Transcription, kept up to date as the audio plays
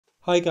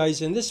Hi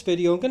guys, in this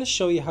video I'm going to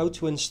show you how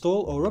to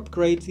install or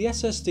upgrade the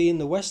SSD in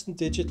the Western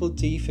Digital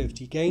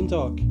D50 Game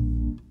Dock.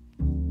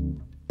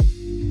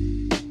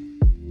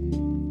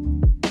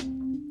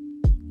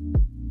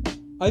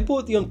 I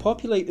bought the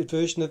unpopulated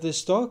version of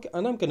this dock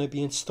and I'm going to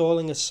be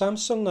installing a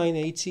Samsung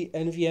 980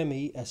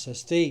 Nvme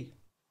SSD.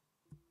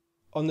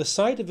 On the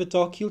side of the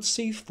dock you'll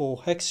see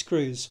 4 hex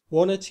screws,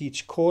 one at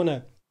each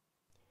corner.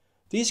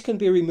 These can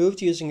be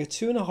removed using a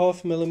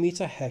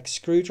 2.5mm hex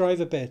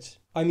screwdriver bit.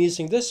 I'm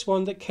using this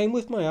one that came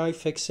with my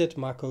iFixit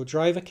Mako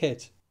driver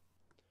kit.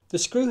 The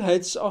screw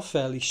heads are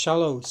fairly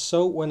shallow,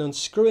 so when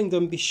unscrewing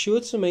them be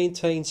sure to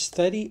maintain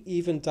steady,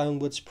 even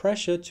downwards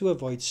pressure to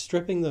avoid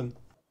stripping them.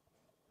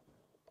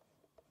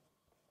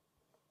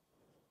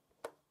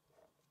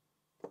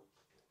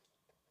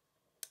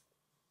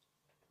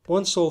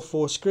 Once all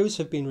 4 screws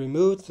have been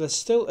removed, there's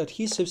still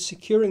adhesive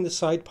securing the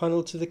side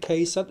panel to the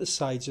case at the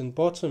sides and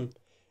bottom,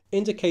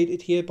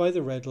 indicated here by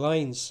the red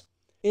lines.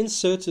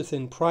 Insert a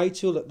thin pry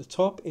tool at the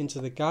top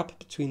into the gap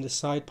between the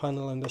side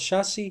panel and the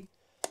chassis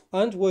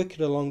and work it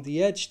along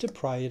the edge to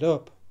pry it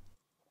up.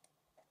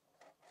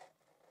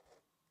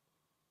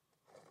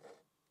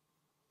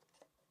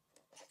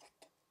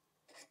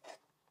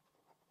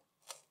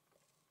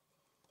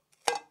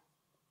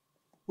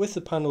 With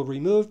the panel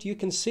removed, you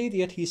can see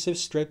the adhesive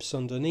strips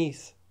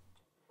underneath.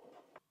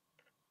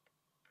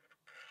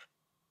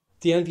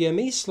 The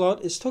Nvme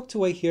slot is tucked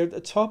away here at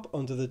the top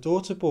under the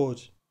daughter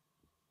board.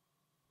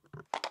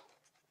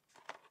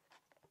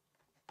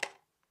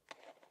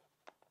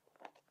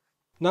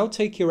 Now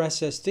take your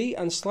SSD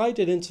and slide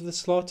it into the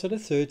slot at a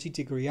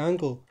 30-degree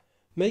angle,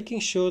 making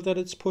sure that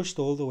it's pushed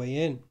all the way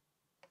in.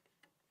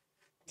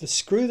 The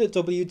screw that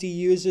WD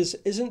uses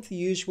isn't the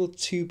usual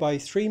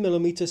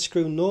 2x3mm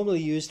screw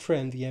normally used for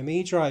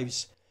Nvme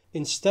drives.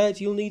 Instead,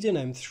 you'll need an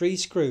M3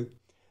 screw.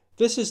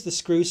 This is the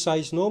screw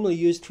size normally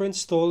used for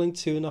installing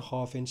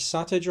 2.5-inch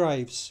SATA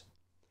drives.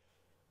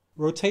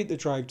 Rotate the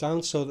drive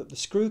down so that the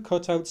screw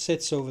cutout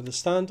sits over the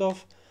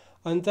standoff,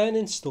 and then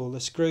install the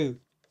screw.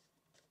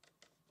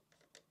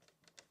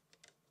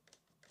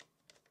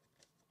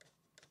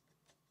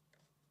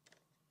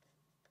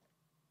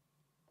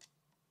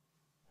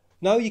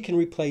 Now you can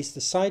replace the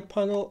side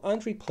panel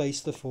and replace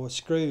the 4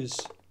 screws.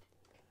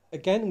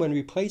 Again, when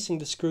replacing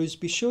the screws,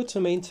 be sure to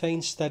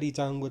maintain steady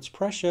downwards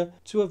pressure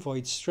to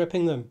avoid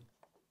stripping them.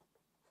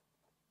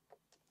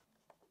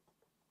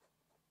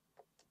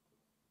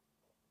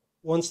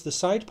 Once the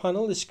side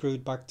panel is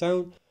screwed back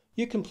down,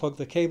 you can plug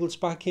the cables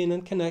back in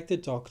and connect the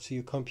dock to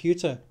your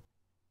computer.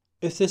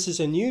 If this is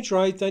a new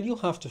drive, then you'll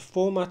have to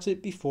format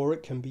it before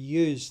it can be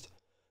used.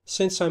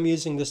 Since I'm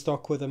using this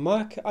dock with a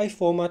Mac, I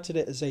formatted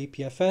it as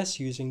APFS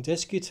using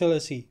Disk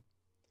Utility.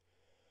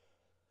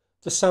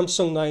 The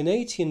Samsung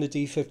 980 in the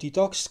D50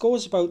 dock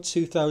scores about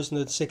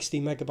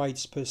 2060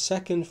 megabytes per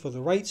second for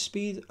the write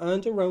speed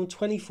and around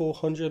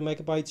 2400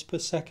 megabytes per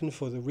second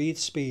for the read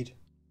speed.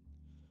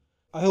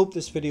 I hope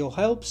this video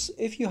helps.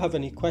 If you have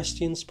any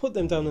questions, put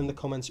them down in the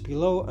comments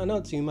below and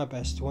I'll do my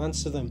best to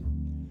answer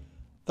them.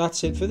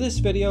 That's it for this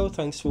video,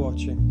 thanks for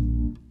watching.